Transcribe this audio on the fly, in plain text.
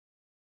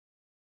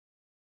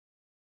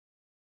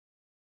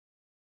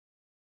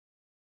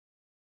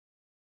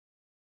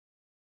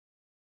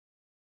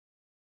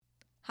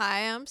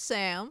Hi, I'm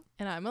Sam,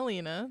 And I'm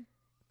Alina.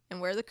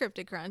 and we're the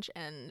Cryptid Crunch,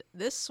 and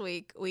this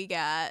week we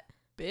got...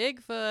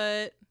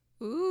 Bigfoot.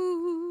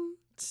 Ooh.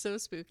 It's so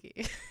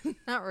spooky.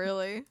 Not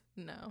really.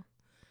 No.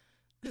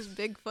 This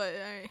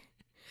Bigfoot.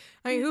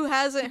 I mean, who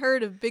hasn't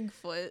heard of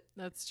Bigfoot?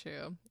 That's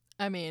true.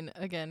 I mean,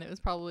 again, it was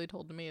probably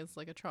told to me as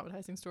like a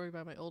traumatizing story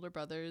by my older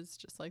brothers,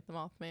 just like the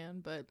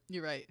Mothman, but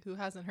you're right. Who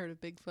hasn't heard of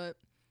Bigfoot?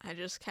 I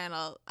just kind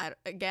of...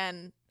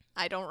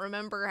 I don't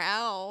remember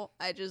how.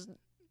 I just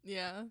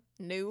Yeah.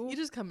 knew. You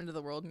just come into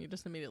the world and you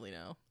just immediately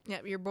know.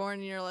 Yep, you're born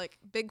and you're like,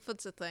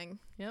 Bigfoot's a thing.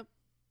 Yep.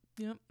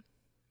 I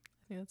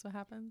think that's what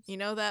happens. You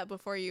know that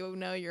before you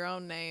know your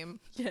own name.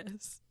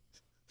 Yes.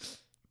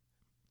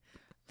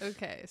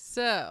 Okay,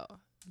 so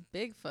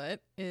Bigfoot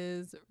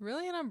is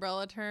really an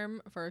umbrella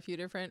term for a few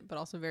different but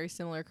also very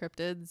similar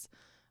cryptids,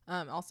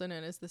 also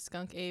known as the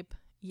skunk ape,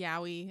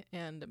 yowie,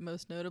 and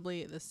most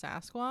notably the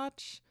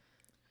Sasquatch.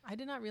 I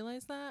did not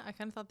realize that. I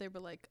kind of thought they were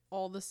like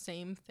all the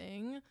same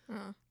thing,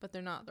 but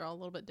they're not. They're all a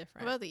little bit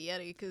different. What about the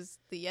Yeti? Because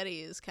the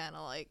Yeti is kind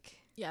of like...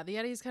 Yeah, the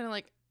Yeti is kind of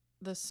like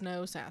the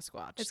snow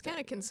Sasquatch. It's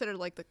kind of considered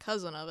like the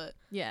cousin of it.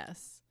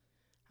 Yes.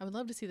 I would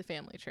love to see the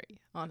family tree,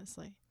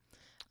 honestly.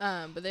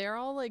 But they are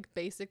all like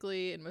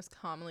basically and most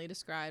commonly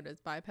described as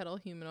bipedal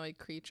humanoid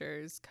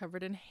creatures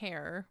covered in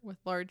hair with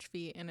large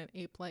feet and an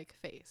ape-like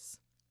face.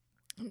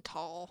 And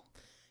tall.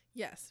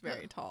 Yes,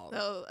 very tall.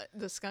 No,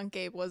 the skunk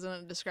ape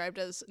wasn't described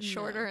as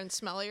shorter and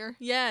smellier.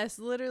 Yes,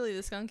 literally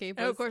the skunk ape.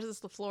 And of course, it's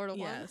the Florida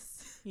one.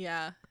 Yes,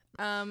 yeah.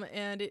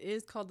 And it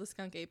is called the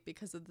skunk ape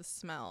because of the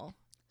smell.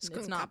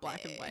 It's not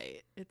black and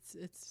white.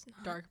 It's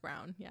dark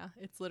brown. Yeah,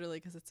 it's literally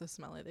because it's so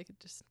smelly. They could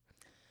just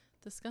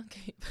the skunk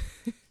ape.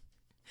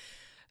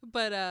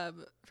 But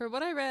for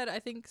what I read, I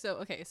think so.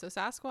 Okay, so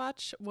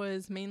Sasquatch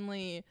was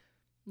mainly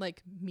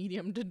like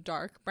medium to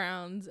dark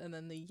browns, and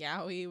then the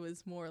yowie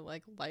was more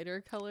like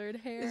lighter colored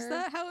hair. Is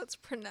that how it's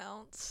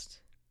pronounced?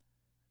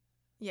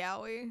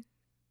 Yowie?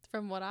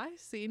 From what I've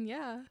seen,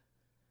 yeah.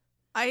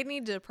 I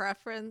need to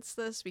preference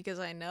this because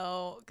I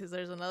know, because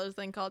there's another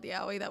thing called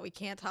yowie that we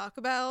can't talk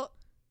about.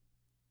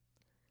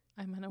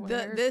 I'm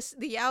unaware.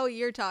 The yowie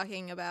you're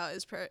talking about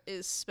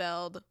is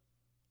spelled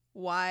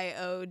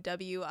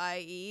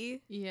Yowie.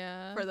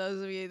 Yeah. For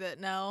those of you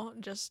that know,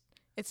 just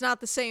it's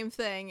not the same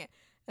thing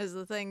as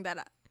the thing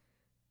that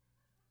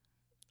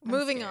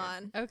Moving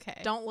on.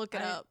 Okay. Don't look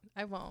it up.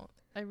 I won't.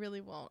 I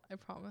really won't. I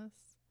promise.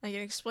 I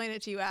can explain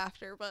it to you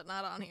after, but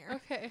not on here.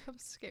 Okay, I'm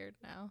scared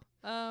now.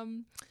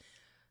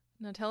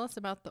 Now tell us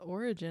about the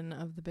origin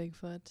of the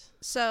Bigfoot.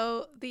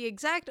 So the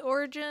exact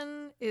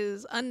origin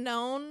is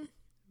unknown,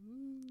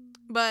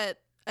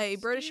 but a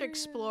British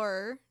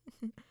explorer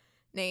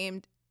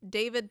named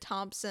David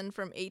Thompson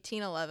from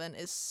 1811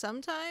 is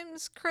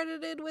sometimes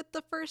credited with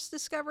the first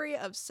discovery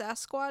of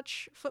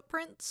Sasquatch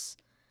footprints.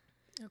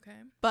 Okay.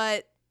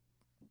 But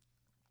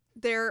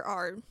there's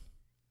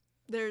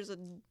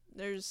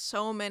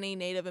so many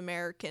Native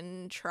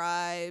American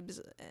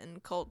tribes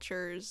and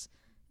cultures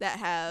that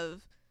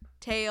have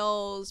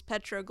tales,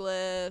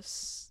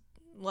 petroglyphs,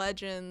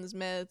 legends,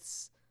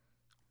 myths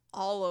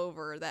all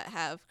over that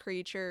have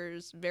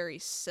creatures very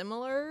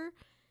similar,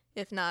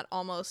 if not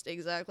almost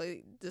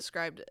exactly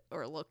described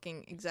or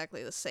looking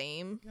exactly the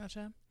same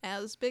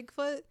as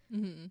Bigfoot,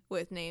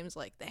 with names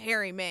like the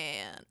Hairy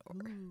Man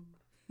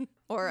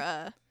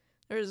or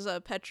there's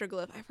a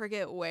petroglyph, I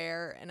forget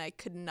where, and I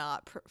could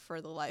not for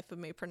the life of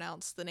me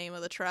pronounce the name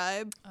of the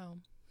tribe. Oh.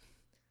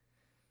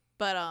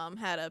 But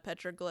had a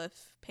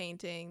petroglyph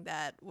painting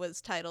that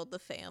was titled The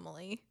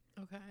Family.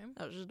 Okay.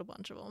 That was just a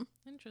bunch of them.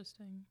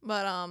 Interesting.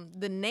 But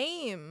the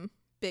name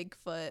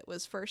Bigfoot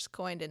was first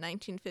coined in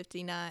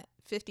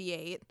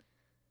 1958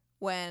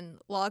 when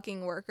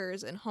logging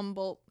workers in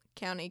Humboldt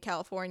County,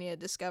 California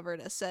discovered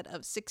a set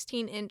of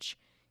 16-inch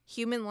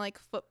human-like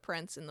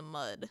footprints in the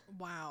mud.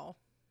 Wow.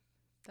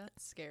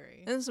 That's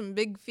scary. And some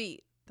big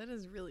feet. That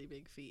is really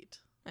big feet.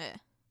 Yeah.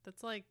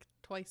 That's like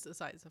twice the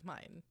size of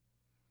mine.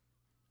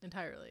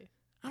 Entirely.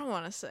 I don't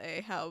want to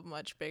say how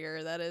much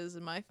bigger that is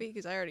than my feet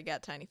because I already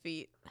got tiny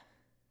feet.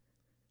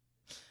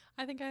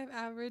 I think I have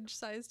average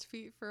sized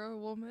feet for a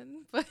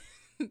woman, but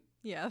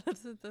yeah,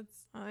 that's.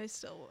 I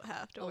still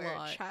have to wear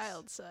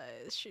child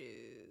size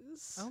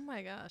shoes. Oh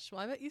my gosh!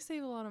 Well, I bet you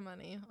save a lot of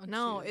money on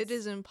No, shoes. it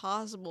is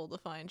impossible to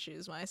find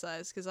shoes my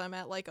size because I'm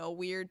at like a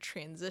weird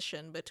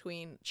transition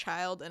between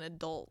child and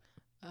adult.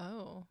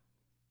 Oh.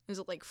 Is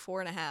it like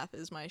 4.5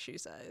 is my shoe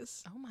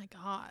size? Oh my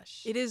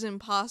gosh! It is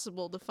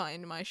impossible to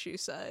find my shoe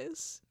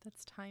size.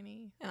 That's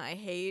tiny. And I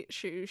hate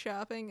shoe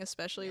shopping,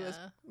 especially with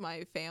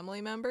my family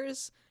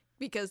members,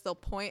 because they'll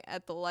point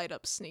at the light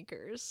up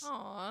sneakers.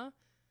 Aw.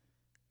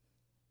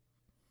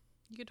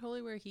 You could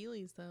totally wear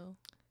Heelys though.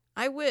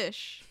 I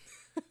wish.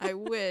 I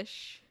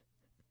wish.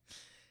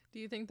 Do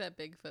you think that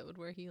Bigfoot would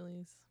wear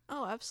Heelys?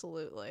 Oh,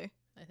 absolutely.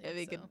 I think if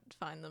he could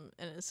find them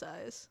in his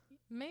size.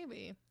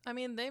 Maybe. I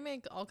mean, they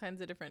make all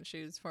kinds of different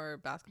shoes for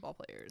basketball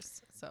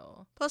players,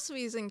 so. Plus, if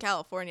he's in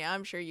California,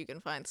 I'm sure you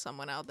can find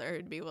someone out there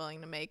who'd be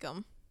willing to make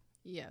them.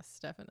 Yes,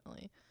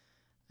 definitely.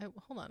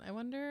 Hold on. I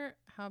wonder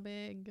how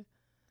big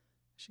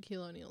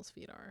Shaquille O'Neal's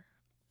feet are.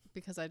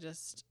 because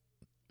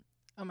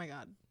oh my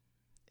God.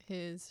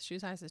 His shoe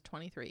size is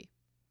 23.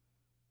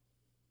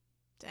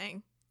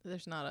 Dang.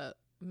 There's not a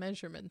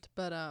measurement,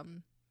 but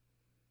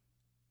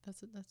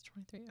that's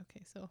 23.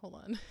 Okay, so hold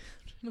on. I'm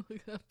trying to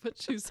look up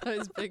what shoe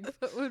size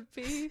Bigfoot would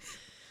be.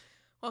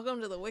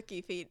 Welcome to the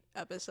Wiki Feet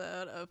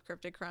episode of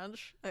Cryptid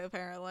Crunch,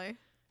 apparently.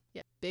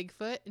 Yeah,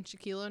 Bigfoot and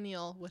Shaquille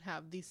O'Neal would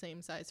have the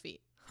same size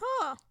feet.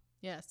 Huh.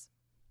 Yes.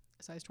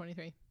 Size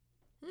 23.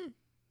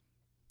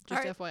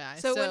 Just right. FYI.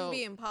 So it wouldn't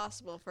be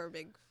impossible for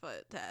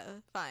Bigfoot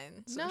to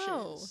find some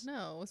shoes.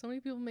 No. So many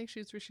people make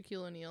shoes for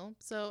Shaquille O'Neal.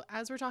 So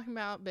as we're talking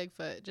about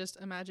Bigfoot, just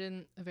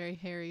imagine a very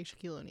hairy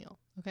Shaquille O'Neal,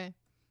 okay?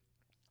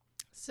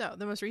 So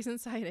the most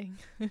recent sighting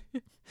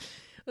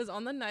was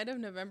on the night of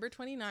November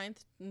 29th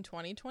in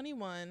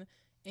 2021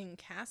 in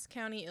Cass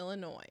County,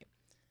 Illinois.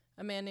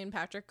 A man named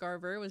Patrick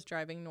Garver was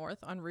driving north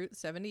on Route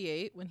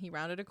 78 when he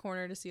rounded a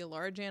corner to see a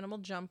large animal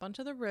jump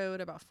onto the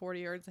road about 40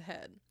 yards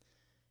ahead.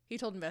 He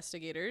told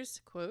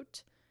investigators,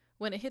 quote,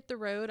 "When it hit the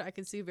road, I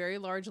could see very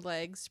large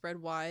legs spread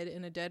wide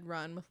in a dead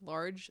run with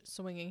large,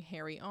 swinging,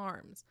 hairy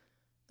arms.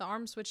 The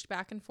arms switched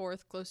back and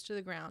forth close to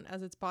the ground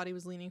as its body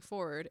was leaning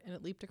forward, and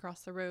it leaped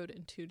across the road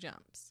in 2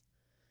 jumps."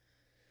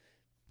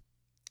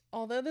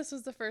 Although this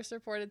was the first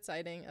reported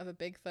sighting of a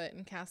Bigfoot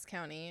in Cass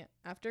County,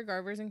 after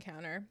Garver's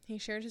encounter, he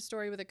shared his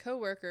story with a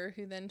coworker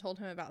who then told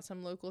him about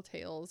some local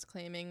tales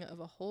claiming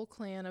of a whole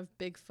clan of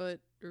Bigfoot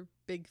or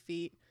Big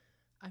Feet.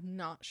 I'm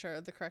not sure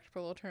of the correct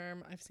plural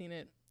term. I've seen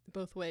it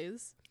both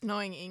ways.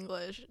 Knowing the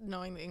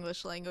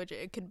English language,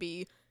 it could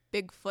be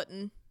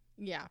Bigfootin'.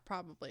 Yeah,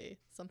 probably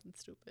something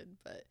stupid,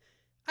 but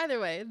either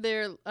way,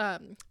 they're a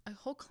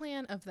whole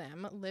clan of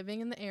them living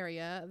in the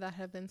area that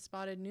have been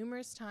spotted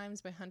numerous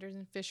times by hunters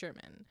and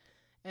fishermen.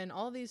 And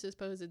all these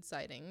supposed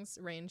sightings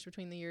range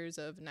between the years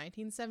of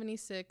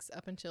 1976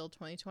 up until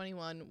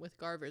 2021 with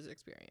Garver's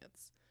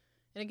experience.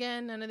 And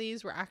again, none of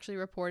these were actually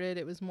reported.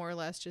 It was more or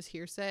less just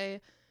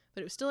hearsay. But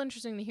it was still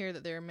interesting to hear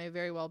that there may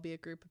very well be a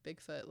group of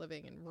Bigfoot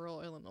living in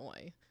rural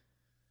Illinois.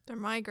 They're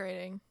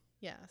migrating.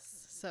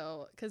 Yes.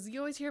 So, because you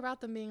always hear about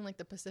them being like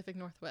the Pacific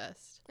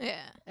Northwest.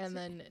 Yeah. And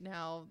then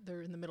now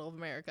they're in the middle of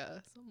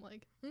America. So I'm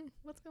like,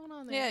 what's going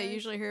on there? Yeah, guys? you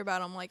usually hear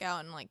about them like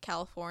out in like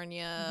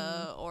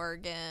California,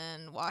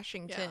 Oregon,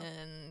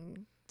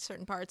 Washington,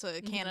 certain parts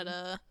of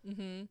Canada.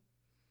 Mm-hmm.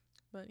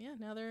 But yeah,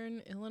 now they're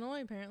in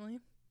Illinois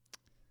apparently.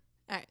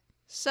 All right.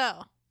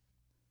 So,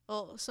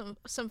 well, some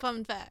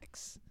fun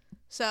facts.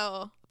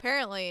 So,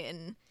 apparently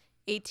in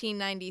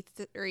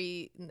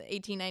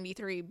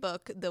 1893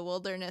 book, The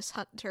Wilderness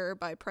Hunter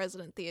by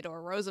President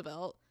Theodore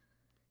Roosevelt,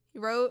 he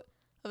wrote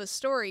of a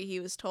story he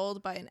was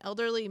told by an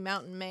elderly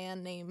mountain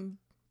man named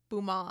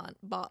Bauman?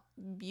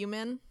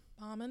 Bauman?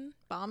 I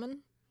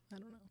don't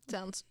know.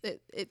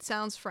 It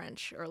sounds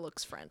French or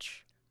looks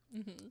French.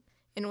 Mm-hmm.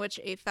 In which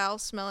a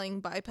foul-smelling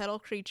bipedal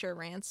creature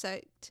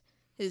ransacked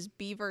his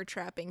beaver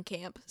trapping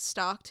camp,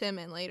 stalked him,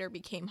 and later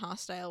became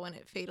hostile when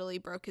it fatally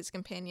broke his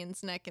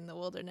companion's neck in the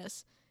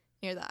wilderness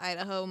near the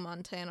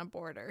Idaho-Montana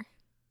border.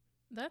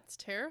 That's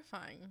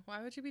terrifying.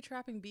 Why would you be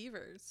trapping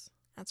beavers?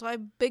 That's why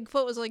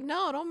Bigfoot was like,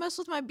 no, don't mess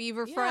with my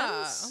beaver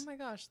friends. Oh my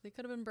gosh, they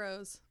could have been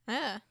bros.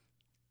 Yeah.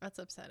 That's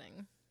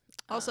upsetting.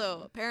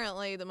 Also,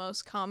 apparently the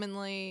most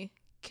commonly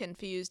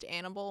confused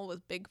animal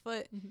with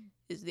Bigfoot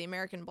is the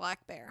American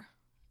black bear.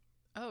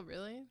 Oh,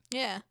 really?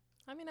 Yeah.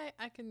 I mean,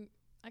 I can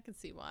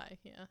see why.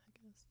 Yeah, I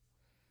guess.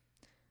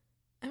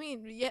 I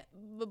mean, yeah,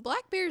 the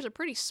black bears are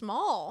pretty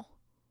small.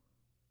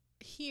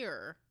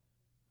 Here.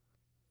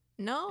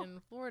 No. In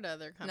Florida,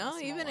 they're kind of No,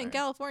 smaller. even in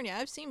California.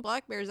 I've seen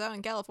black bears out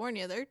in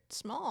California. They're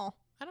small.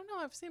 I don't know.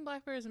 I've seen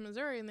black bears in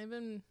Missouri, and they've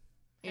been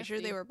You hefty.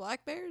 sure they were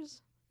black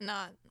bears?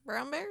 Not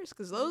brown bears?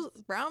 Because those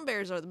brown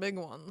bears are the big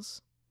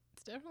ones.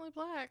 It's definitely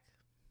black.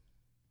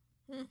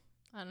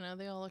 I don't know.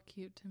 They all look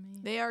cute to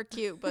me. They are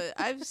cute, but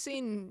I've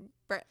seen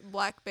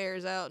black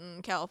bears out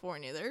in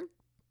California. They're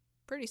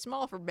pretty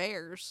small for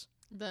bears.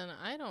 Then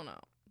I don't know.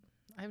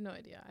 I have no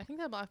idea. I think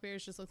that black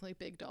bears just look like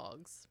big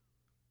dogs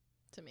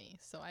to me,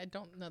 so I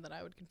don't know that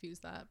I would confuse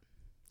that.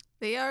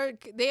 They are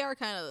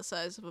kind of the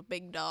size of a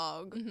big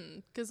dog.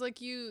 Because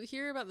like you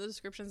hear about the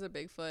descriptions of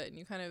Bigfoot, and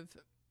you kind of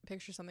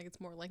picture something that's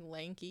more like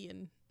lanky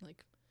and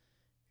like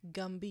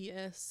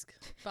Gumby-esque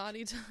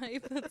body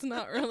type. That's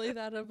not really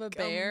that of a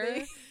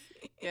bear.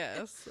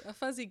 Yes, a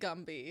fuzzy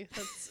Gumby.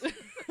 That's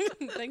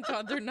thank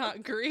God they're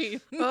not green.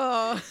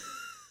 Oh,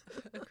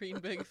 A green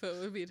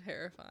Bigfoot would be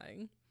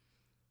terrifying.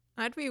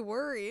 I'd be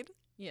worried.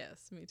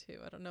 Yes, me too.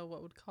 I don't know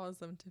what would cause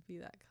them to be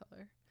that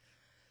color.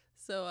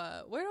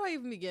 So, where do I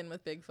even begin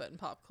with Bigfoot and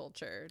pop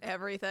culture?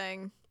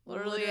 Everything.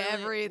 Literally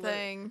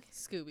everything.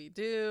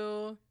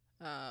 Scooby-Doo.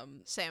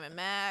 Sam and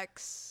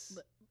Max.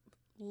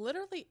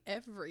 Literally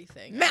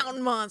everything.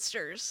 Mountain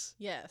Monsters.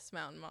 Yes,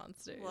 Mountain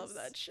Monsters. Love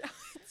that show.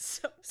 It's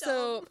so dumb.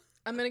 So,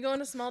 I'm going to go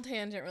on a small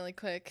tangent really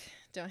quick.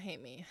 Don't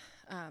hate me.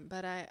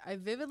 But I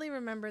vividly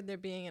remembered there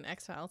being an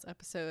X-Files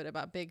episode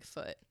about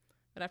Bigfoot.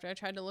 But after I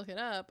tried to look it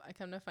up, I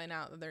come to find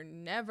out that there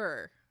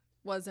never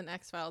was an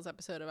X-Files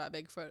episode about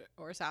Bigfoot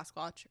or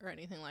Sasquatch or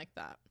anything like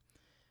that.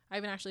 I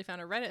even actually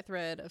found a Reddit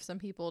thread of some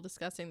people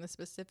discussing the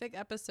specific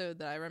episode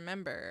that I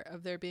remember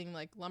of there being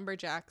like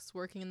lumberjacks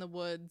working in the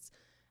woods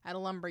at a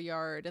lumber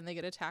yard and they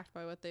get attacked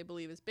by what they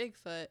believe is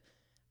Bigfoot.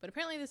 But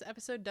apparently this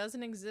episode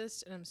doesn't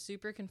exist and I'm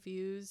super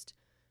confused.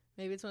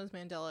 Maybe it's one of those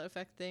Mandela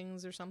effect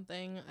things or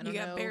something. I don't know.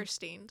 You got bear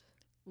steamed.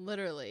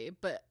 Literally.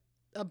 But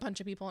a bunch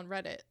of people on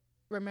Reddit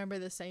remember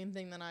the same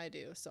thing that I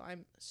do. So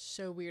I'm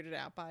so weirded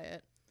out by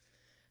it.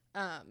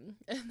 And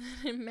then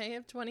in May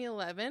of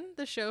 2011,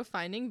 the show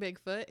Finding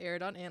Bigfoot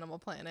aired on Animal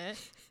Planet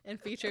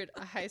and featured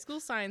a high school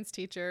science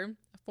teacher,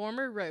 a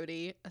former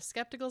roadie, a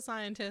skeptical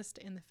scientist,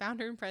 and the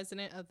founder and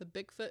president of the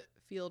Bigfoot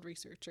Field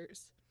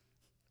Researchers.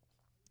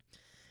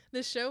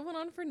 The show went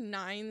on for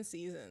 9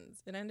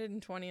 seasons. It ended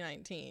in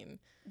 2019.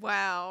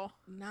 Wow.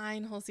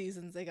 9 whole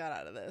seasons they got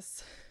out of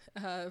this.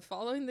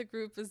 Following the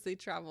group as they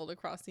traveled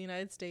across the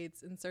United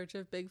States in search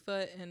of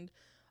Bigfoot, and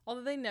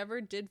although they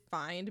never did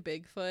find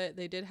Bigfoot,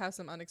 they did have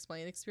some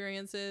unexplained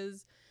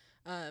experiences.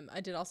 I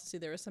did also see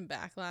there was some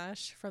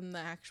backlash from the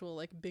actual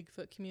like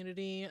Bigfoot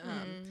community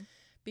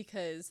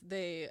because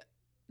they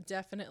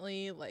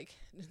definitely, like,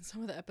 in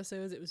some of the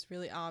episodes it was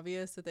really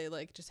obvious that they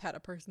like just had a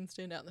person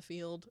stand out in the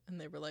field and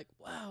they were like,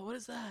 wow, what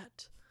is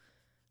that?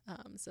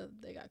 So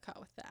they got caught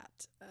with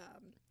that.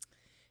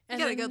 You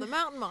gotta go the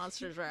mountain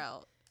monsters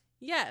route.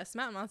 Yes,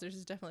 Mountain Monsters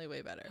is definitely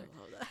way better. I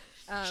love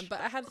that.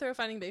 But I had to throw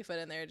Finding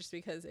Bigfoot in there just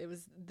because it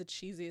was the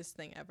cheesiest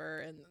thing ever,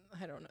 and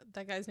I don't know,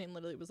 that guy's name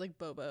literally was like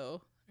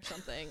Bobo or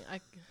something.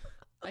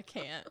 I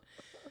can't.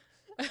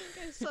 I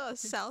think I saw a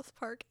South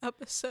Park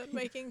episode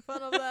making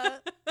fun of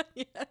that.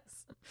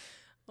 Yes.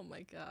 Oh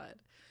my god.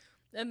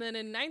 And then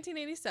in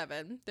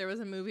 1987, there was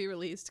a movie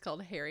released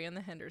called Harry and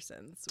the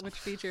Hendersons, which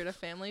featured a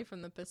family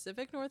from the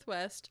Pacific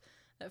Northwest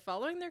that,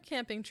 following their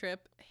camping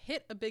trip,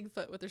 hit a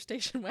Bigfoot with their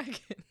station wagon.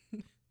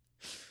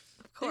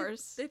 Of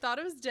course. They thought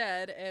it was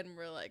dead and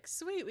were like,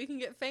 sweet, we can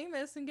get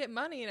famous and get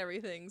money and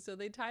everything. So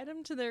they tied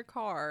him to their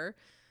car,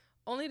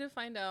 only to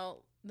find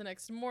out the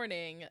next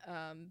morning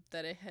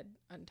that it had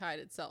untied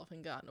itself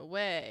and gotten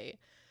away.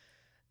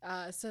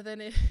 So then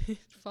it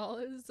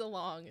follows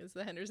along as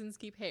the Hendersons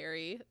keep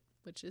Harry,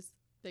 which is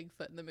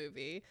Bigfoot in the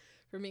movie,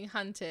 from being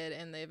hunted,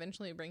 and they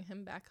eventually bring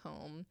him back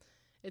home.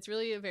 It's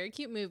really a very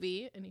cute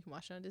movie, and you can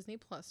watch it on Disney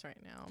Plus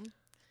right now.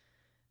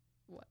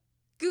 What?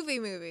 Goofy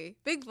movie.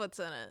 Bigfoot's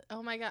in it.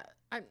 Oh my god.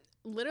 I'm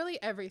literally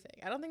everything.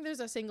 I don't think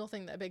there's a single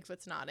thing that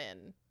Bigfoot's not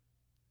in.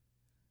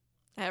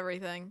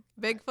 Everything.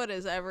 Bigfoot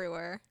is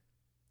everywhere.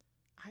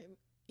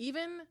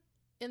 Even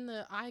in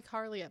the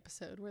iCarly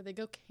episode where they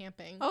go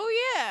camping.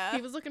 Oh yeah.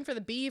 He was looking for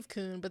the beef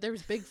coon, but there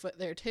was Bigfoot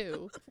there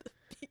too.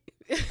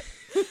 I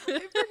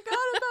forgot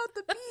about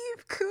the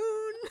beef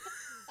coon.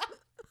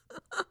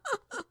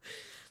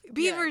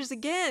 Beavers Yes.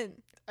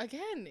 again.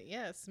 Again,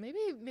 yes.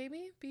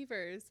 Maybe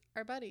beavers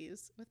are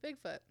buddies with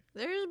Bigfoot.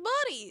 There's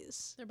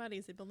buddies. They're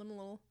buddies. They build them a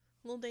little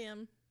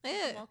dam.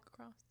 Yeah. To walk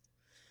across.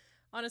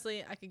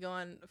 Honestly, I could go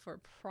on for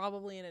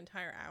probably an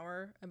entire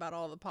hour about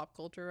all the pop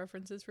culture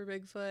references for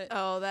Bigfoot.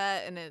 Oh,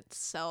 that in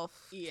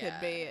itself could Yeah.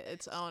 be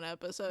its own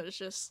episode. It's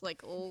just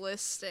like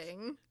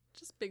listing.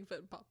 Just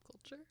Bigfoot pop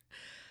culture.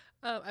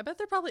 I bet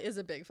there probably is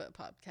a Bigfoot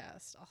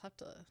podcast. I'll have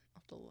to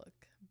look.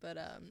 But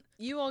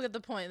you all get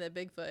the point that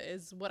Bigfoot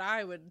is what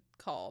I would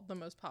call the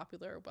most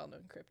popular,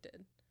 well-known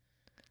cryptid.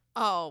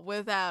 Oh,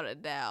 without a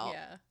doubt.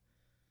 Yeah.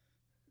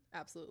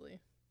 Absolutely.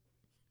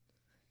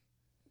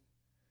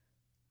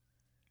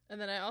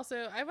 And then I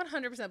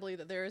 100% believe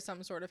that there is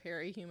some sort of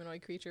hairy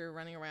humanoid creature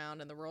running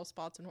around in the rural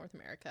spots in North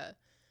America.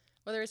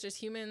 Whether it's just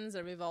humans that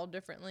have evolved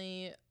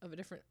differently,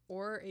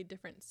 a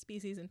different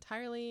species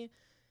entirely,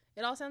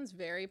 it all sounds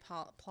very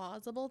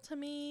plausible to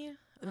me.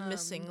 The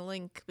missing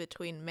link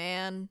between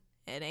man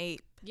and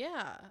ape.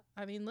 Yeah,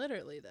 I mean,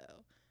 literally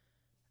though.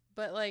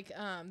 But like,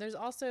 there's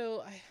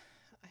also,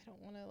 I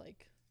don't want to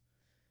like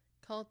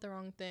call it the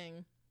wrong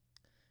thing.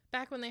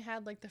 Back when they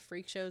had like the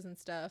freak shows and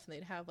stuff, and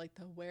they'd have like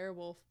the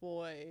werewolf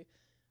boy.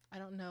 I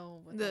don't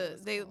know what that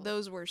was called.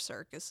 Those were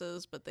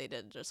circuses, but they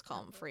did just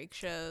call them freak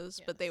shows.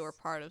 Yes. But they were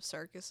part of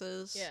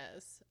circuses.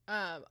 Yes.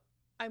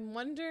 I'm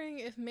wondering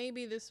if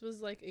maybe this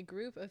was like a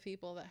group of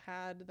people that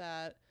had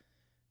that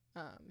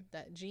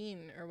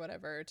gene or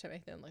whatever to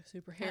make them like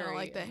super hairy. Kinda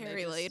like the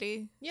hairy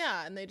lady.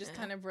 Yeah, and they just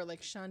kind of were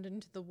like shunned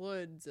into the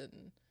woods,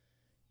 and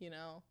you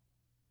know.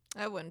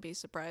 I wouldn't be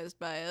surprised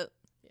by it.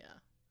 Yeah.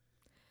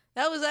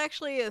 That was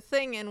actually a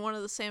thing in one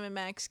of the Sam &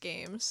 Max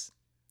games.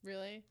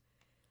 Really?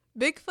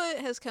 Bigfoot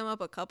has come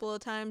up a couple of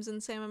times in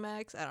Sam &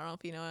 Max. I don't know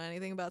if you know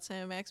anything about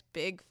Sam & Max.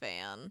 Big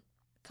fan.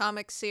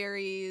 Comic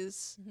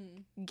series,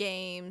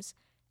 games.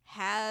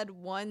 Had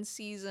one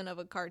season of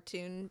a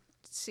cartoon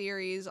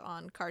series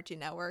on Cartoon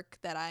Network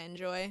that I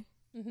enjoy.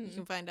 You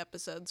can find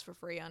episodes for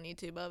free on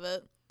YouTube of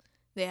it.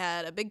 They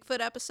had a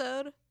Bigfoot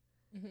episode.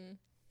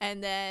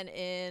 And then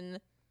in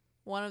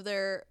one of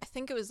their, I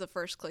think it was the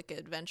first Click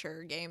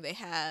Adventure game they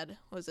had,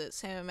 was it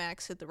Sam &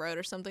 Max Hit the Road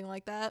or something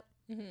like that?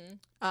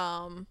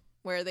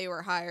 Where they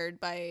were hired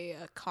by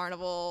a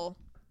carnival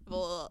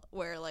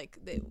where like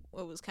it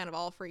was kind of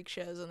all freak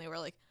shows, and they were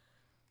like,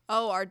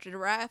 oh, our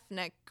giraffe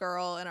neck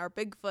girl and our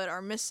Bigfoot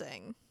are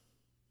missing.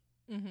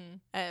 Mm-hmm.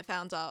 And it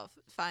found out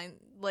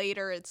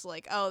later it's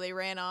like, oh, they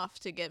ran off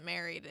to get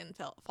married and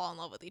fall in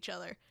love with each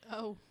other.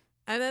 Oh.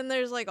 And then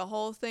there's like a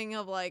whole thing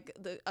of like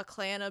a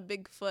clan of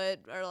Bigfoot,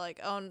 or like,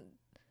 oh,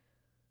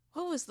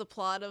 what was the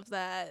plot of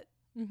that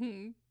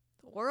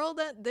world?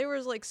 That there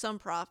was like some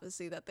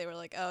prophecy that they were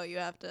like, oh, you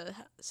have to,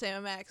 Sam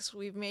and Max,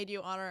 we've made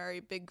you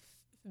honorary big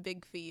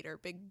feet or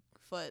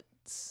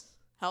Bigfoots.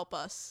 Help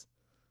us.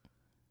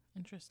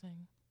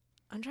 Interesting.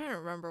 I'm trying to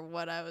remember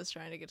what I was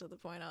trying to get to the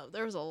point of.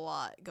 There was a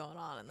lot going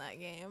on in that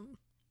game.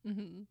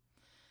 Mm-hmm.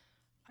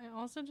 I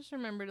also just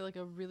remembered like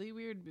a really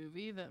weird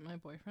movie that my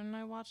boyfriend and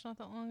I watched not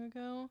that long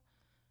ago.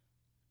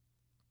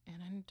 And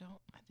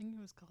I think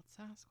it was called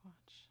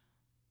Sasquatch.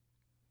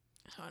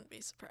 I wouldn't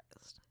be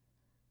surprised.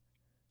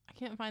 I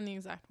can't find the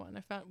exact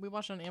one. We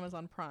watched it on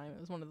Amazon Prime. It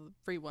was one of the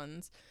free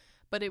ones.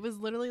 But it was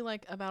literally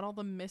like about all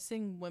the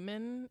missing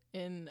women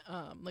in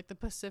like the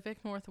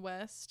Pacific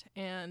Northwest,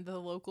 and the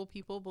local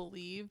people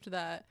believed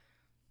that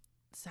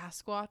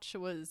Sasquatch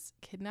was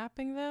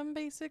kidnapping them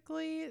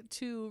basically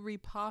to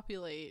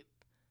repopulate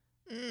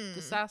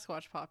the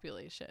Sasquatch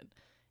population.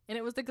 And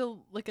it was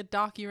like a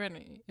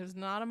documentary. It was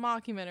not a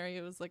mockumentary.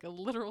 It was like a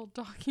literal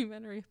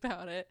documentary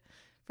about it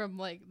from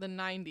like the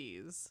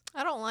 90s.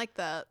 I don't like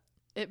that.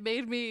 It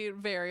made me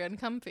very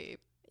uncomfy.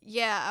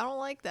 Yeah, I don't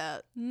like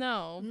that.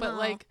 No, but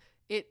like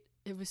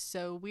it was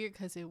so weird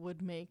because it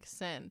would make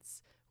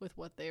sense with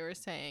what they were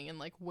saying and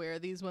like where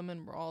these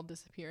women were all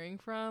disappearing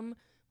from,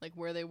 like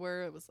where they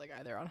were. It was like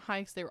either on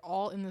hikes. They were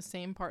all in the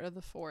same part of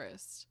the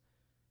forest,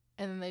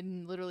 and then they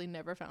literally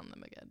never found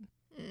them again.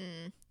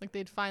 Like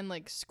they'd find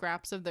like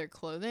scraps of their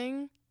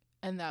clothing,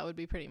 and that would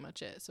be pretty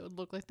much it. So it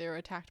looked like they were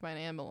attacked by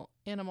an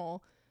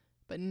animal,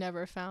 but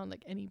never found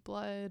like any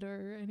blood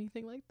or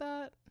anything like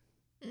that.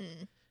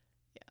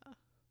 Yeah.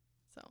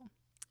 So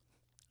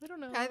I don't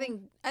know. I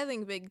think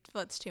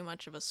Bigfoot's too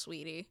much of a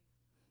sweetie.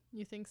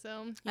 You think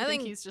so? I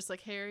think he's just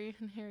like Harry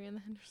and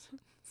the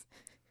Hendersons.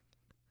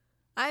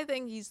 I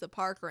think he's the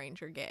park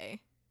ranger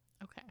gay.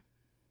 Okay.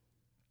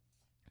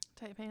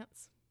 Tight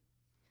pants.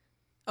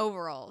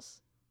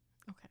 Overalls.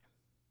 Okay.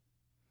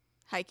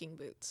 Hiking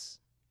boots.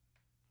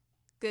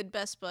 Good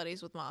best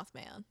buddies with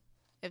Mothman,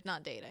 if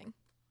not dating.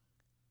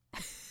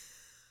 I've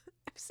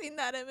seen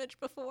that image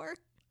before.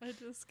 I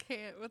just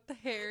can't with the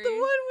Harry. The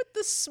one with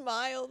the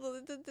smile,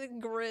 the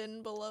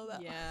grin below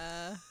that.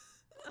 Yeah.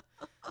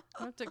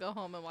 I have to go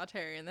home and watch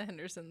Harry and the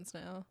Hendersons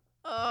now.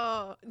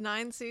 Oh,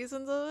 9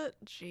 seasons of it?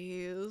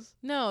 Jeez.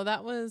 No,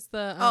 that was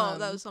the...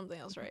 that was something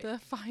else, right? The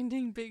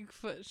Finding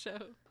Bigfoot show.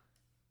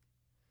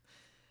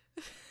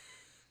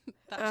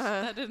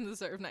 That didn't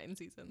deserve 9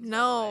 seasons.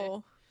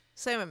 No.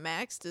 Sam and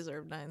Max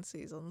deserved 9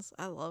 seasons.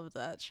 I loved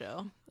that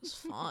show. It was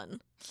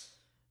fun.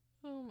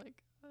 Oh my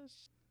gosh.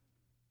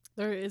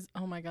 There is...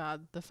 Oh my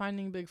god. The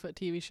Finding Bigfoot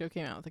TV show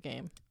came out with a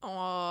game.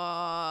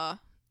 Aww.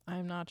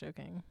 I'm not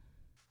joking.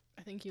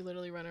 I think you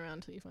literally run around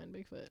until you find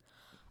Bigfoot.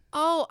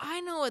 Oh,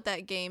 I know what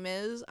that game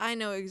is. I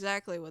know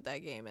exactly what that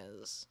game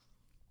is.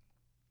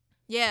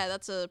 Yeah,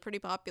 that's a pretty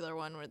popular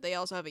one where they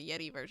also have a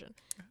Yeti version.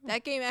 Oh.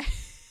 That game...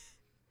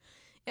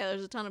 Yeah,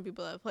 there's a ton of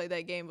people that have played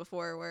that game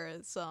before where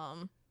it's,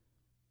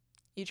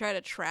 you try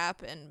to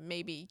trap and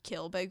maybe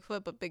kill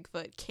Bigfoot, but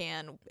Bigfoot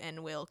can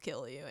and will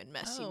kill you and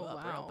mess you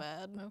up real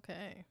bad.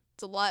 Okay.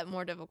 It's a lot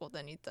more difficult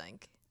than you'd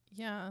think.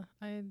 Yeah,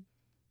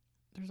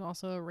 there's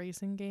also a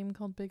racing game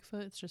called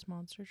Bigfoot. It's just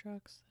monster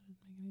trucks. That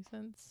doesn't make any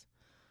sense.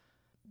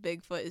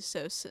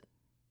 Bigfoot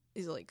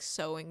is like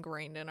so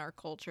ingrained in our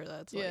culture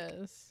that's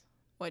yes.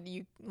 Like,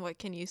 what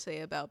can you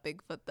say about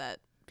Bigfoot that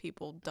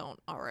people don't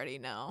already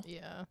know?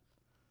 Yeah.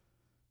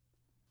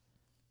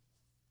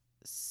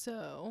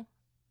 So,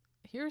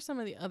 here are some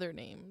of the other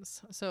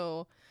names.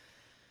 So,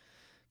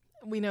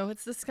 we know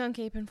it's the skunk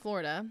ape in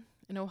Florida.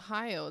 In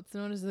Ohio, it's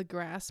known as the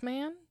grass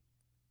man.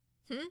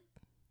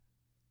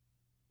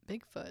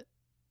 Bigfoot.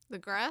 The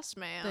grass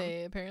man.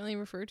 They apparently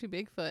refer to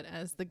Bigfoot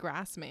as the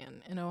grass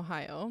man in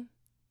Ohio.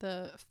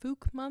 The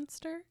Fook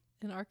monster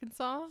in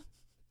Arkansas.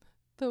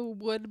 The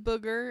wood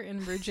booger in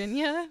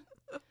Virginia.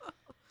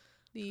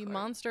 The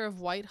monster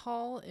of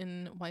Whitehall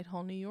in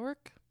Whitehall, New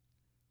York.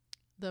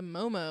 The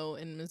Momo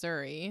in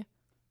Missouri.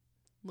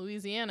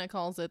 Louisiana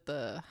calls it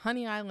the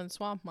Honey Island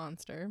Swamp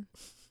Monster.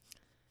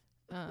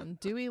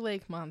 Dewey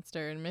Lake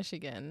Monster in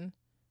Michigan.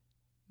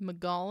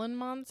 Mogollon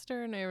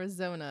Monster in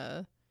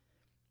Arizona.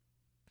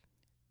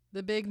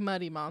 The Big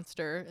Muddy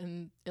Monster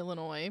in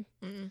Illinois.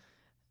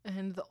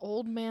 And the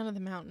Old Man of the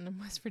Mountain in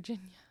West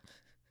Virginia.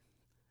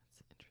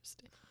 That's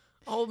interesting.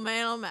 Old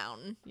Man on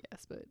Mountain.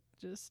 Yes, but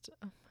just,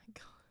 oh my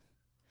god.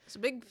 It's a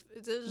big...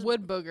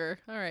 Wood booger.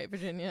 All right,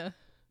 Virginia.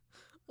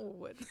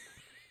 Wood.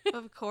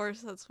 Of course,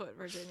 that's what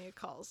Virginia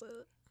calls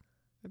it.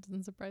 That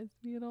doesn't surprise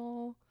me at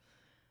all.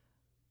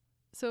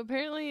 So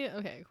apparently,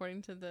 okay,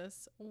 according to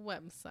this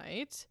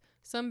website,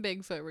 some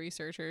Bigfoot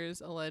researchers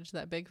allege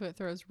that Bigfoot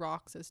throws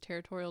rocks as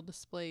territorial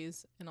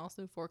displays and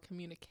also for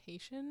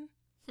communication.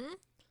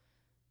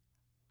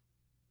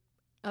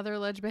 Other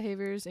alleged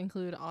behaviors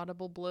include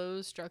audible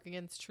blows struck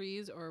against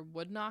trees or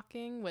wood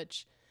knocking,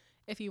 which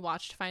if you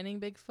watched Finding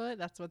Bigfoot,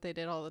 that's what they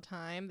did all the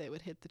time. They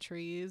would hit the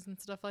trees and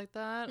stuff like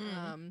that.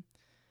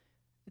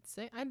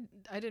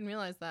 I didn't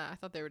realize that. I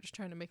thought they were just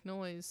trying to make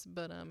noise,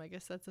 but I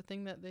guess that's a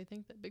thing that they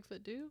think that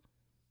Bigfoot do.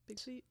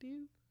 Bigfoot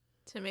do.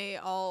 To me,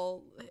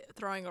 all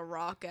throwing a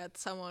rock at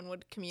someone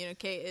would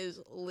communicate is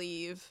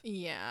leave.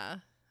 Yeah.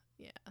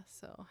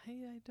 So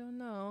hey, I don't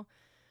know.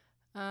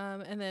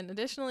 And then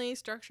additionally,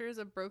 structures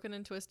of broken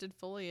and twisted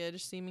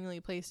foliage seemingly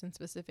placed in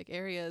specific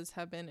areas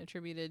have been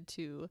attributed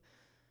to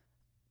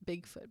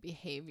Bigfoot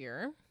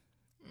behavior.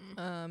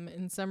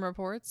 In some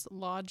reports,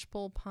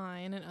 lodgepole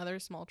pine and other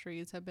small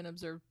trees have been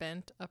observed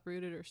bent,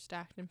 uprooted, or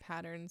stacked in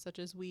patterns such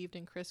as weaved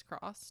and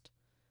crisscrossed,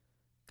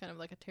 kind of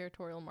like a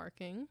territorial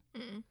marking.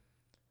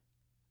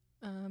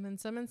 In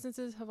some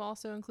instances have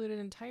also included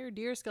entire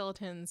deer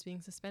skeletons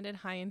being suspended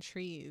high in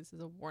trees as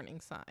a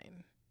warning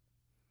sign.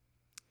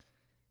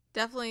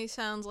 Definitely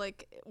sounds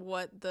like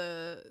what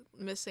the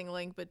missing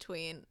link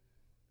between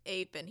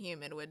ape and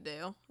human would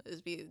do,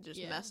 is be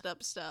just messed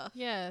up stuff.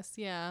 Yes,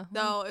 yeah.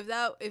 Though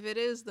if it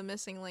is the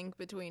missing link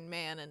between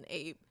man and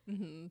ape,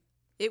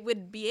 it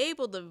would be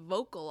able to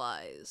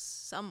vocalize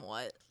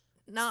somewhat.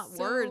 Not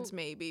words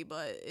maybe,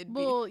 but it'd be...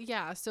 Well,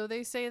 yeah, so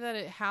they say that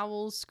it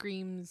howls,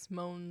 screams,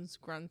 moans,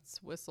 grunts,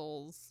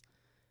 whistles,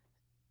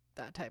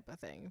 that type of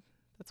thing.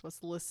 That's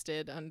what's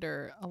listed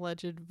under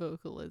alleged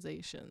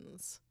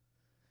vocalizations.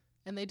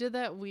 And they did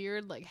that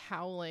weird, like,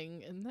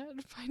 howling in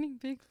that Finding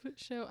Bigfoot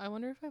show. I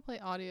wonder if I play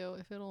audio,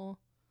 if it'll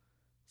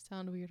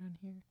sound weird on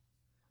here.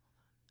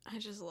 I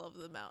just love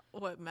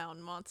what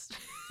mountain monster.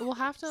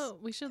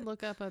 We should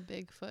look up a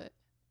Bigfoot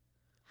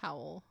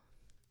howl.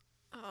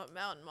 Oh,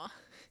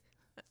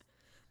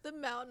 the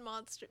mountain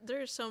monster.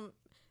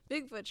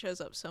 Bigfoot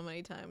shows up so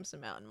many times in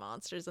Mountain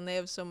Monsters, and they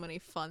have so many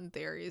fun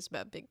theories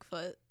about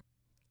Bigfoot.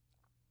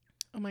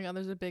 Oh my god,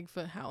 there's a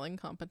Bigfoot howling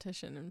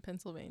competition in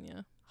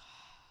Pennsylvania.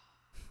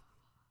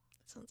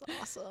 Sounds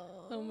awesome.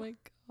 Oh my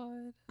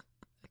god.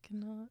 I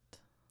cannot.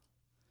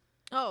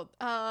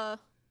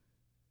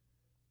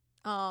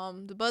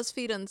 The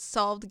BuzzFeed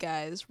Unsolved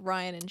guys,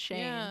 Ryan and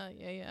Shane.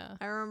 Yeah.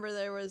 I remember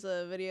there was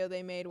a video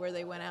they made where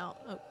they went out.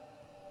 Oh.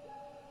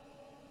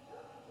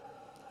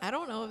 I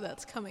don't know if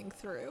that's coming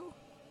through.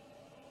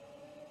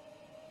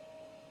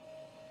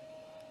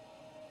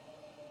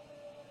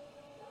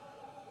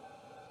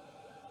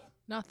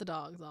 Not the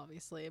dogs,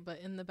 obviously, but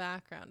in the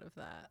background of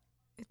that.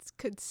 It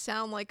could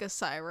sound like a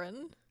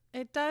siren.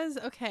 It does.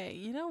 Okay,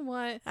 you know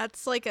what?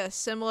 That's like a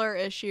similar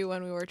issue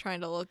when we were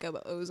trying to look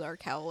up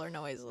Ozark howler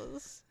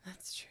noises.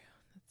 That's true.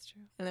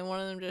 And then one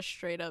of them just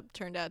straight up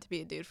turned out to be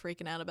a dude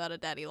freaking out about a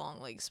daddy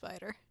long leg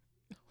spider.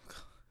 Oh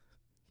god.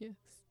 Yes.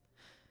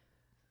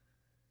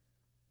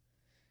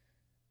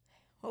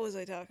 What was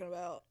I talking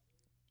about?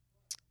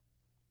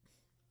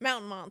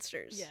 Mountain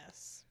monsters.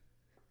 Yes.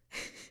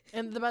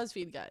 And the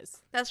BuzzFeed guys.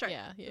 That's right.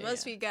 Yeah. The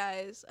BuzzFeed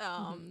guys.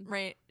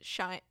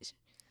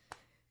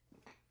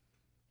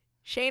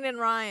 Shane and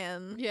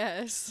Ryan.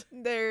 Yes.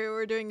 They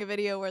were doing a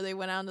video where they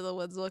went out into the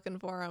woods looking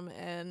for him,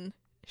 and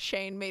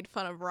Shane made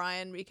fun of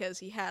Ryan because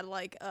he had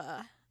like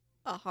a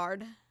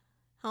hard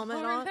helmet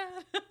on.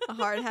 A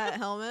hard hat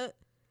helmet.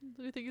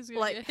 Do you think he's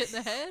gonna get hit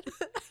in the head?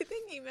 I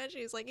think he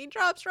mentioned he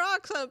drops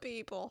rocks on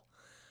people.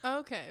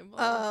 Okay.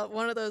 Well,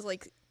 one of those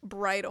like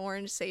bright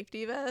orange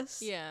safety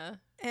vests. Yeah.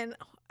 And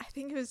I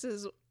think it was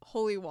his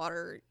holy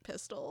water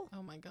pistol.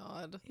 Oh my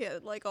god. He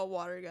had like a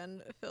water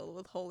gun filled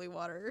with holy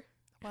water.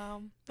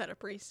 Wow. That a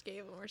priest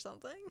gave him or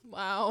something.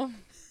 Wow.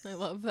 I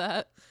love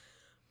that.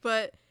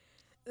 But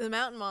the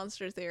mountain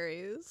monster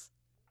theories,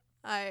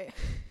 I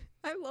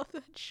love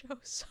that show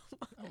so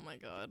much. Oh my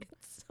god.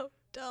 It's so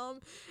dumb,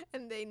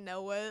 and they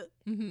know it.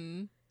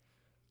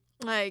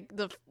 Like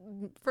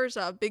First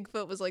off,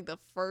 Bigfoot was like the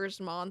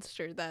first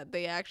monster that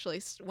they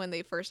actually, when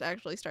they first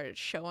actually started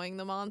showing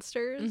the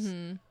monsters,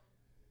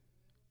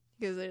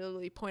 because they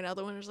literally point out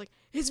the window, like,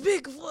 it's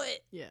Bigfoot.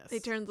 Yes. They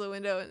turn to the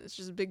window and it's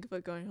just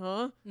Bigfoot going,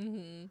 huh?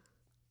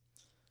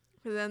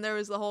 But then there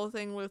was the whole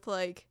thing with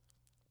like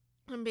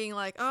him being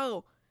like,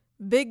 oh,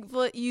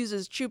 Bigfoot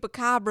uses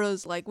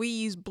chupacabras like we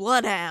use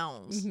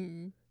bloodhounds.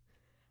 And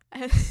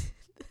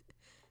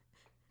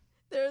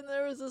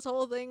there was this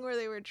whole thing where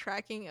they were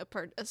tracking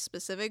a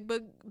specific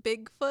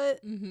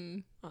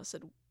Bigfoot. I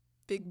said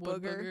big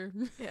booger.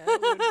 Yeah.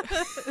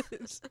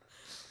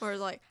 Where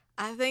it's like,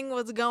 I think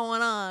what's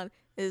going on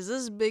is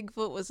this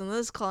Bigfoot was in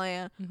this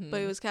clan,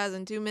 but he was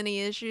causing too many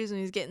issues and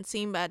he's getting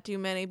seen by too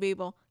many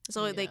people.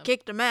 So they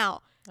kicked him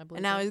out.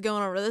 And now he's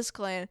going over to this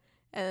clan.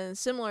 And then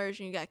similar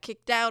issue, you got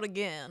kicked out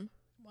again.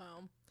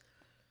 Wow.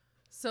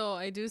 So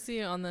I do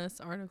see on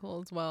this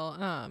article as well,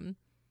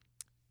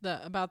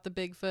 about the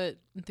Bigfoot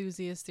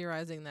enthusiasts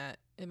theorizing that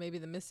it may be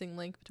the missing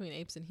link between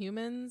apes and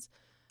humans.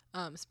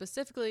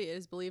 Specifically, it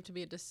is believed to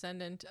be a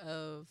descendant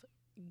of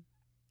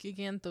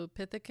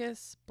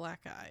Gigantopithecus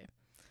blackeye.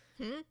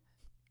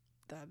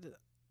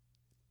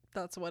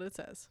 That's what it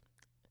says.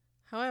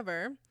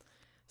 However,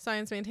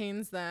 science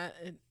maintains that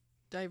it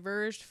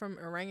diverged from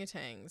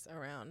orangutans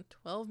around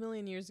 12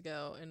 million years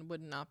ago and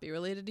would not be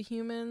related to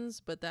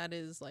humans, but that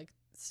is like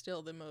that's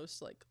still the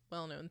most like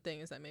well-known thing,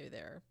 is that maybe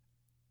they're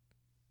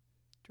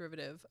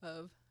derivative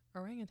of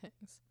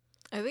orangutans.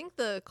 I think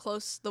the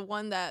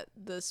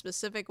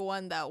specific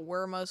one that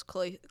we're most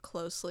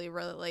closely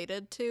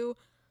related to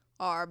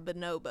are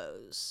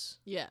bonobos.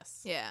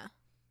 Yes. Yeah.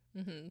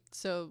 Mm-hmm.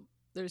 So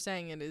they're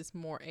saying it is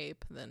more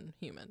ape than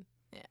human.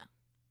 Yeah.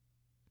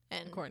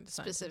 And according to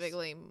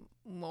specifically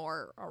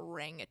more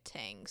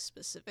orangutan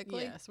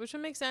specifically. Yes, which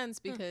would make sense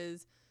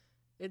because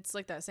it's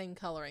like that same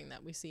coloring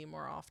that we see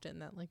more often,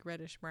 that like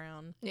reddish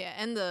brown. Yeah,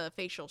 and the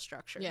facial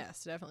structure.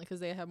 Yes, definitely, because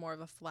they have more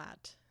of a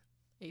flat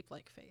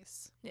ape-like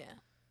face. Yeah.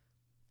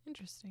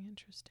 Interesting.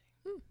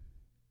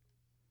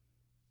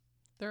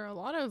 There are a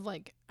lot of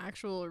like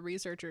actual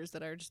researchers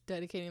that are just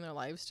dedicating their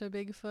lives to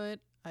Bigfoot.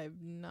 I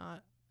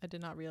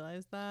did not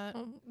realize that.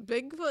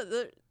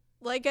 Bigfoot,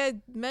 like I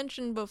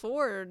mentioned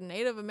before,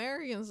 Native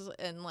Americans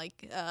and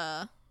like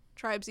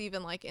tribes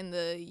even like in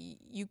the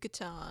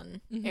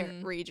Yucatan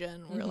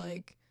region were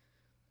like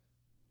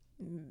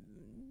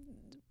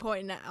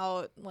pointing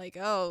out like,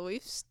 oh,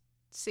 we've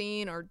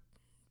seen or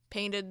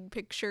painted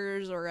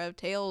pictures or have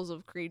tales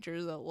of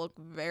creatures that look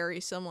very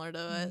similar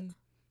to it,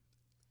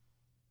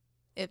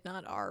 if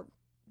not our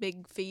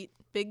big feet.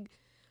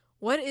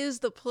 What is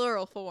the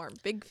plural form?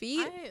 Big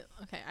feet?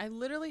 I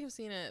literally have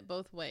seen it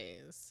both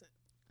ways.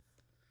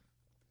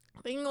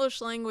 The English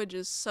language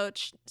is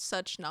such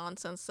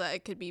nonsense that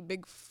it could be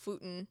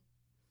Bigfootin.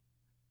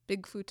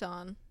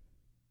 They're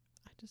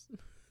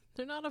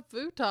not a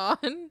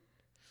futon.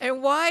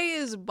 And why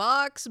is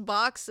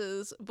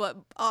boxes but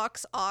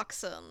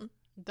oxen?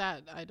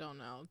 That I don't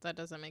know. That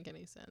doesn't make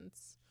any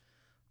sense.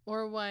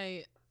 Or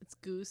why it's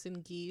goose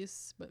and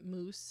geese, but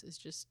moose is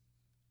just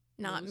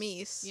not moose.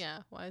 meese. Yeah,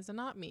 why is it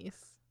not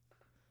meese?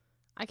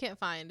 I can't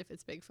find if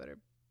it's Bigfoot or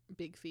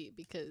Big Feet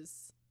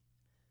because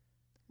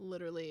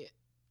literally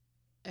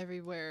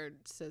everywhere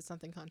says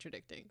something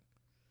contradicting.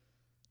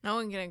 No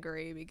one can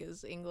agree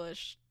because the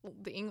English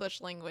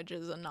language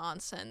is a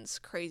nonsense,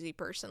 crazy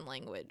person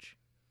language.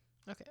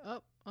 Okay,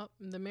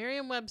 the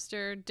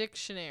Merriam-Webster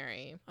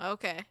dictionary.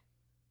 Okay.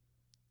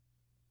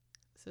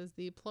 Says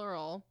the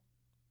plural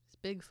is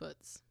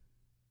Bigfoots.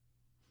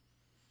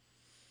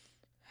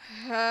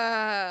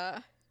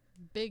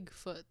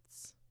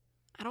 Bigfoots.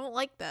 I don't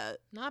like that.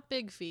 Not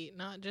big feet,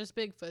 not just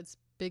Bigfoots,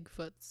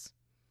 Bigfoots.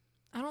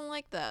 I don't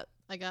like that.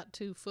 I got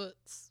 2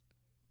 foots.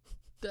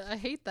 I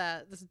hate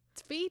that. It's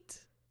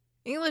feet.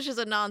 English is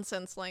a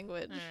nonsense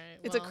language. All right,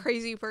 it's a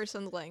crazy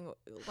person's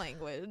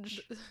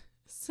language.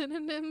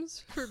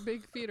 Synonyms for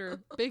big feet are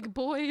big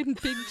boy and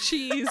big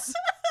cheese.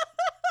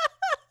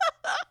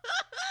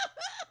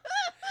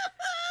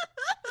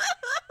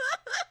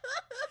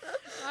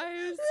 I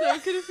am so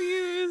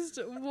confused.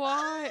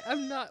 Why?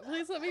 I'm not.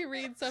 Please let me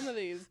read some of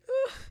these.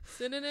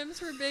 Synonyms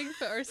for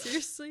Bigfoot are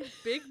seriously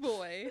big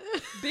boy,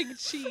 big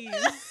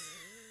cheese,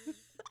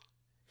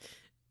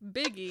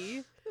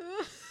 biggie,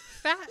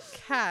 fat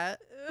cat,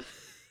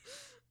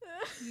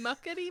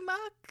 muckety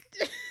muck,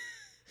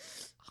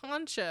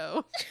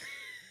 honcho,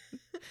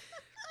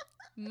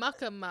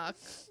 muckamuck,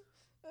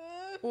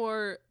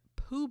 or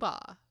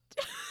poobah.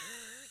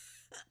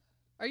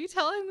 Are you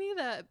telling me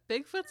that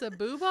Bigfoot's a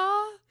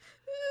boobah?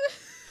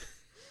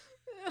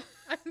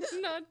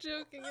 I'm not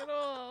joking at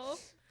all.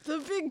 The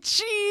big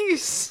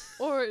cheese!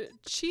 Or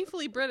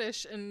chiefly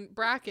British in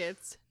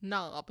brackets,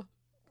 knob.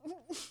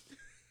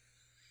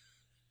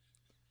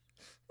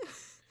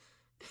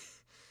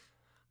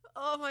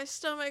 Oh, my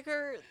stomach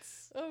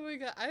hurts. Oh my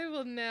god, I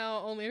will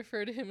now only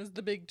refer to him as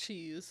the big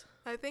cheese.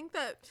 I think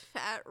that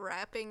fat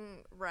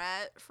rapping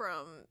rat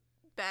from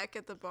Back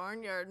at the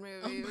Barnyard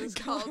movie was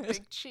called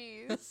Big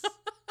Cheese.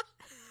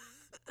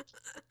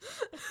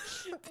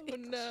 Oh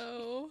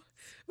no.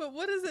 But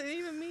what does it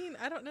even mean?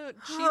 I don't know.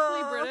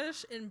 Chiefly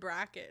British in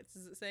brackets.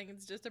 Is it saying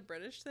it's just a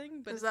British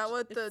thing? But is that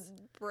what the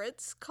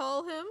Brits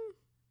call him?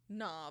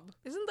 Knob.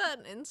 Isn't that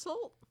an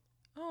insult?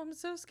 Oh, I'm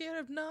so scared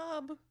of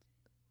knob.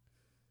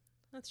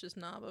 That's just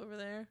knob over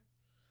there.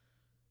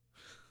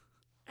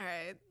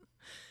 Alright.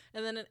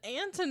 And then an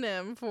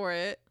antonym for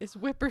it is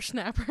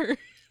whippersnapper.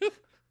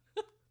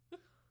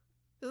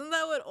 Isn't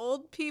that what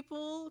old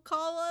people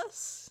call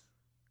us?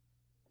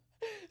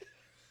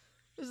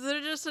 Is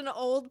there just an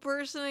old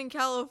person in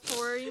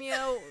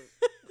California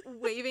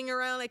waving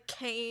around a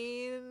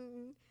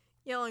cane,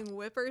 yelling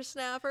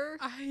whippersnapper?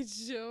 I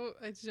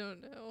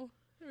don't know.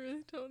 I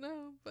really don't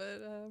know.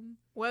 But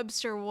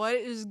Webster, what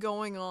is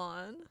going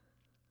on?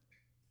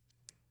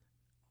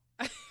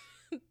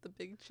 the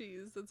big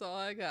cheese. That's all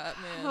I got,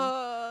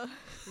 man.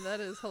 That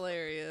is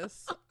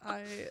hilarious.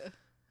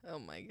 Oh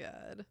my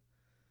god.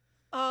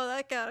 Oh,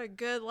 that got a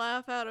good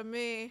laugh out of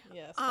me.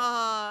 Yes.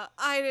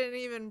 I didn't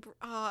even.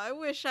 I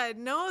wish I'd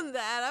known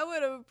that. I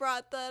would have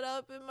brought that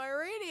up in my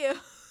radio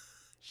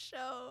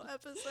show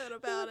episode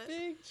about it.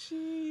 Big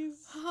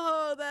cheese.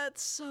 Oh,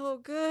 that's so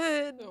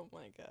good. Oh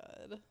my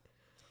god.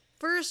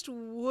 First,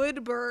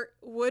 wood booger.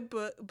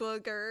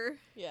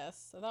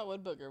 Yes, I thought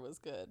wood booger was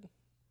good.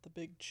 The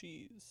big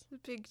cheese. The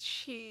big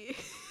cheese.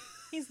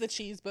 He's the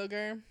cheese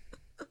booger.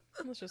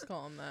 Let's just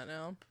call him that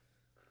now.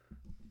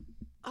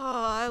 Oh,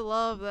 I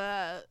love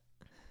that.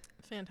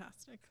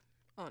 Fantastic.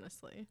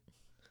 Honestly.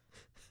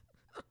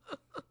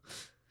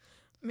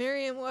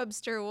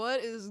 Merriam-Webster, what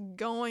is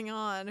going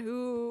on?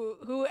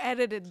 Who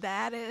edited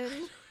that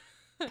in?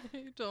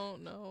 I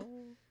don't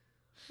know.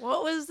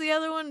 What was the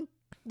other one?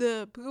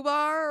 The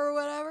Pooh-Bar or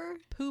whatever?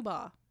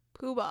 Poobah.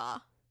 Pooh-Bah.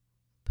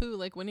 Pooh,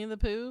 like Winnie the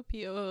Pooh.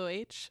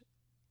 Pooh,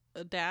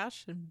 a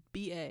dash, and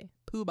ba.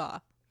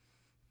 Poobah.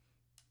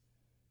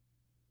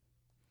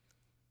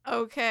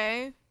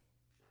 Okay.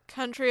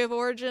 Country of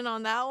origin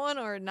on that one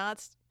or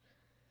not?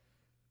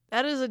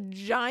 That is a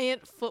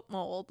giant foot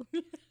mold.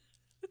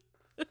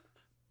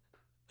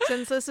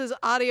 Since this is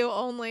audio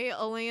only,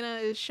 Elena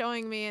is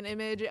showing me an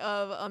image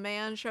of a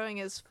man showing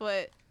his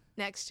foot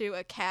next to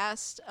a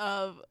cast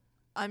of,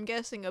 I'm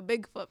guessing, a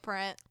Bigfoot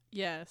print.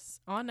 Yes.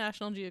 On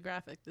National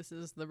Geographic, this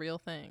is the real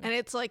thing. And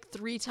it's like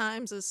 3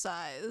 times his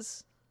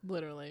size.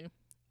 Literally.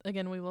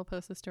 Again, we will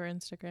post this to our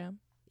Instagram.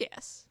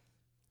 Yes.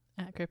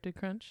 At Cryptid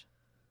Crunch.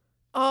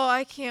 Oh,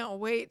 I can't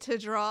wait to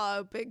draw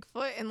a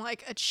Bigfoot in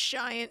like a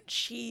giant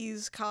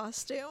cheese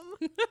costume.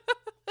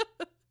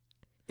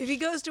 If he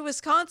goes to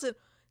Wisconsin,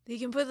 he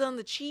can put it on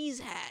the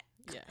cheese hat.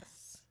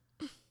 Yes.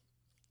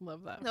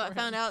 Love that. No, I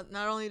found out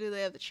not only do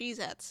they have the cheese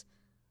hats,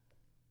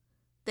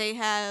 they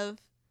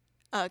have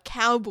a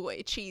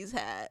cowboy cheese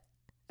hat.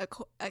 A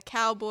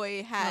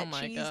cowboy hat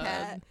cheese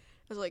hat. I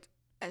was like,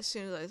 as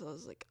soon as I saw it, I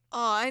was like,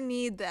 oh, I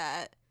need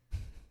that.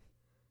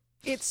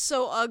 It's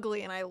so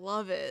ugly and I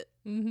love it.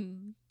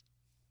 Mm-hmm.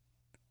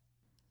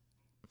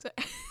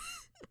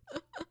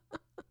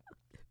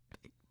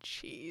 Big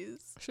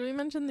cheese. Should we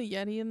mention the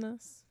Yeti in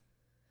this?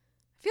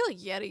 I feel like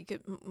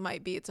Yeti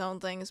might be its own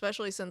thing,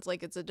 especially since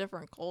like it's a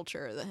different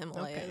culture, the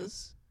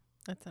Himalayas.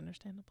 Okay. That's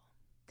understandable.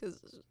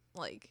 Because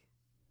like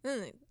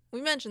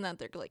we mentioned that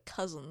they're like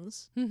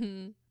cousins.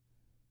 Mm-hmm.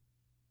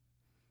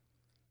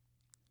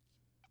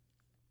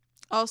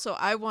 Also,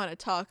 I want to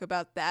talk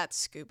about that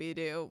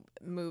Scooby-Doo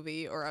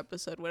movie or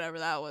episode, whatever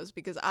that was,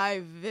 because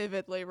I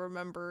vividly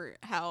remember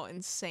how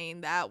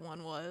insane that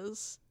one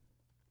was.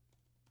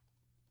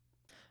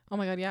 Oh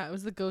my god, yeah, it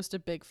was the ghost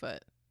of Bigfoot.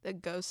 The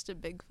ghost of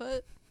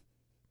Bigfoot?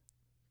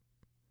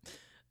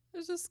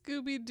 There's a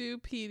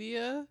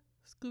Scooby-Doopedia.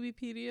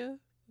 Scoobypedia.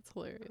 It's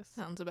hilarious.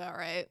 Sounds about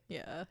right.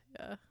 Yeah,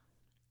 yeah.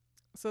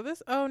 So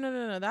this, oh,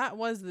 no, that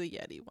was the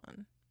Yeti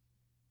one.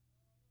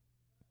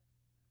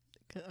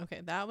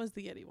 Okay, that was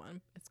the Yeti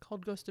one. It's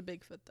called Ghost of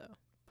Bigfoot, though.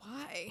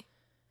 Why?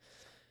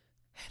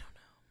 I don't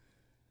know.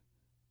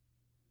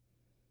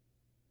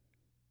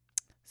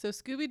 So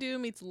Scooby-Doo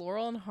meets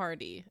Laurel and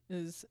Hardy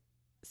is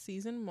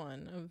season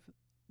 1 of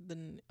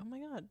the, oh my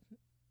god,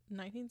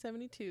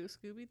 1972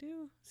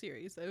 Scooby-Doo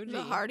series. OG.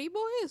 The Hardy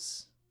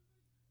Boys?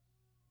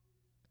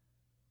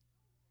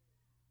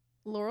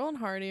 Laurel and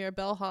Hardy are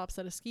bellhops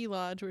at a ski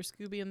lodge where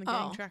Scooby and the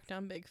gang track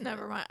down Bigfoot.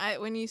 Never mind.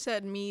 When you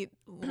said meet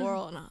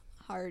Laurel and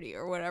Hardy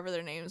or whatever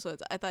their names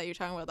was, I thought you were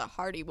talking about the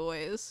Hardy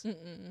Boys.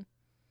 Mm-mm.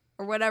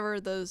 Or whatever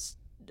those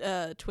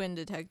twin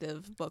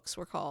detective books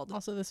were called.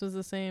 Also, this was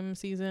the same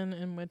season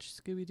in which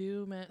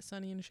Scooby-Doo met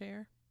Sonny and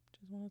Cher.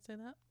 Just want to say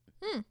that.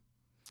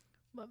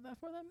 Love that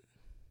for them.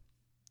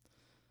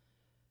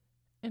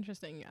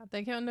 Interesting, yeah.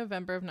 They came out in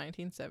November of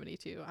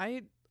 1972.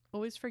 I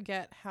always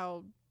forget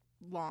how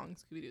long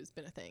Scooby-Doo's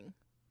been a thing.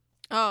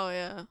 Oh,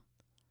 yeah.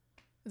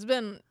 It's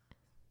been...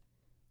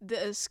 The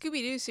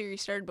Scooby-Doo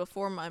series started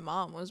before my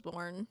mom was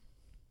born.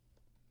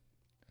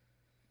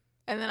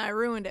 And then I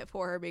ruined it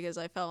for her because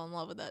I fell in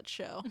love with that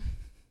show.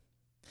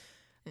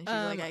 And she's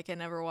like, I can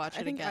never watch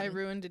it again. I think I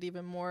ruined it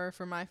even more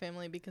for my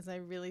family because I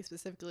really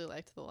specifically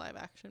liked the live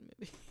action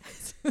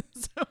movies.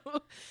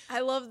 So I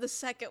love the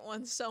second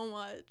one so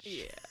much.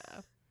 Yeah.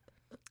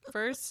 The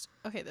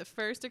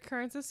first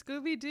occurrence of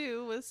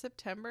Scooby-Doo was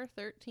September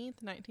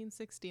 13th,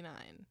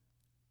 1969.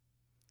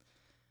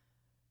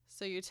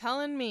 So you're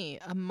telling me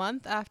a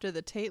month after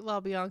the Tate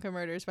LaBianca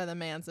murders by the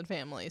Manson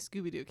family,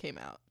 Scooby-Doo came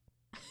out?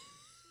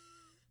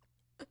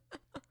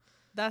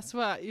 That's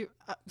what you...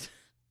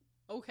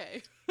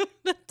 okay.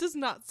 That does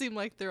not seem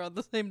like they're on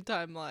the same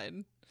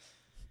timeline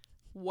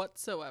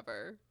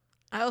whatsoever.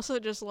 I also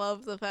just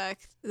love the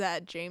fact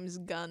that James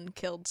Gunn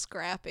killed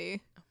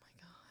Scrappy. Oh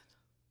my god.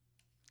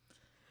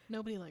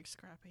 Nobody likes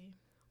Scrappy.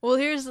 Well,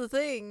 here's the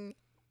thing.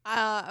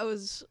 I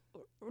was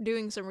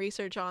doing some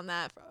research on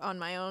that on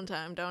my own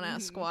time. Don't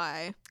ask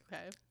why.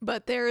 Okay.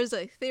 But there is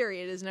a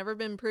theory. It has never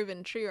been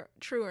proven true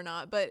or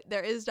not, but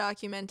there is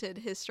documented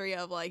history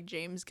of like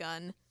James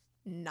Gunn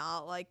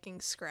not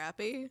liking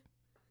Scrappy.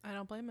 I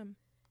don't blame him.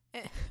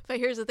 But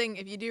here's the thing.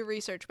 If you do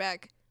research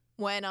back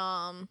when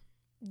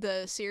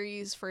the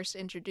series first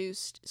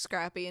introduced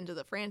Scrappy into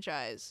the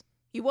franchise,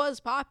 he was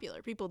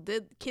popular.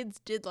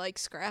 Kids did like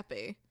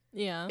Scrappy.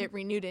 Yeah. It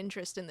renewed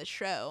interest in the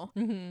show.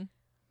 Mm-hmm.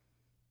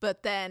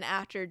 But then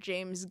after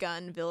James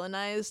Gunn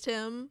villainized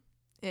him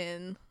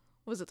in,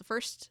 was it the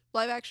first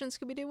live action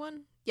Scooby-Doo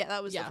one? Yeah,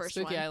 that was the first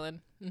Spooky one. Island.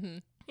 Mm-hmm.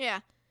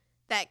 Yeah.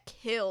 That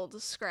killed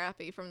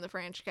Scrappy from the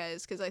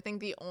franchise because I think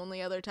the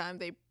only other time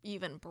they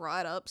even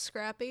brought up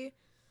Scrappy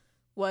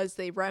was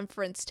they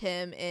referenced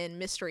him in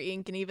Mystery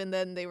Inc. And even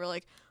then they were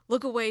like,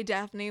 Look away,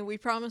 Daphne. We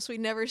promise we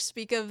never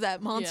speak of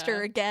that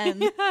monster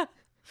again.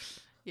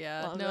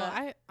 Yeah. Love No,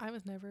 that. I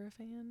was never a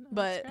fan of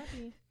But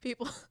Scrappy.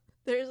 people,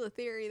 there's a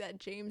theory that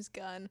James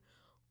Gunn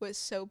was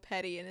so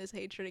petty in his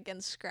hatred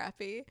against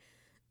Scrappy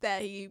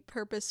that he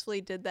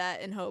purposefully did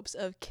that in hopes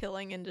of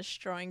killing and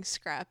destroying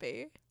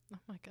Scrappy. Oh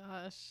my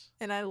gosh.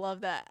 And I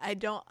love that. I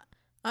don't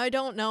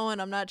know,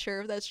 and I'm not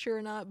sure if that's true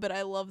or not, but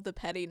I love the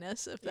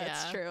pettiness, if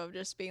that's true, of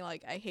just being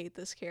like, I hate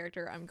this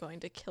character, I'm going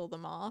to kill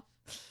them off.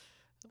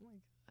 Oh my god.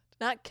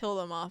 Not kill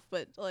them off,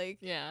 but like,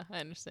 Yeah, I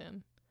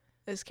understand.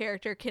 this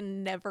character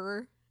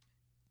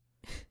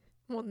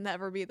will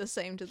never be the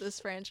same to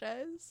this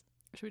franchise.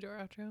 Should we do our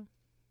outro?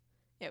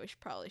 Yeah, we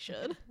probably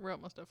should. We're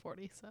almost at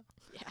 40, so.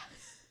 Yeah.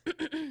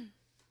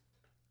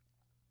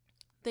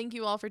 Thank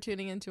you all for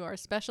tuning into our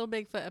special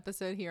Bigfoot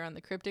episode here on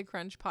the Cryptid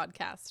Crunch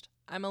podcast.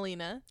 I'm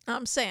Alina.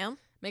 I'm Sam.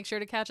 Make sure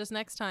to catch us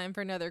next time for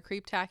another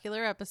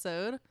creeptacular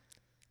episode.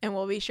 And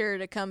we'll be sure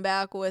to come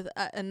back with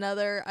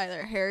another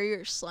either hairy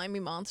or slimy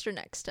monster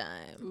next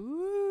time. Ooh.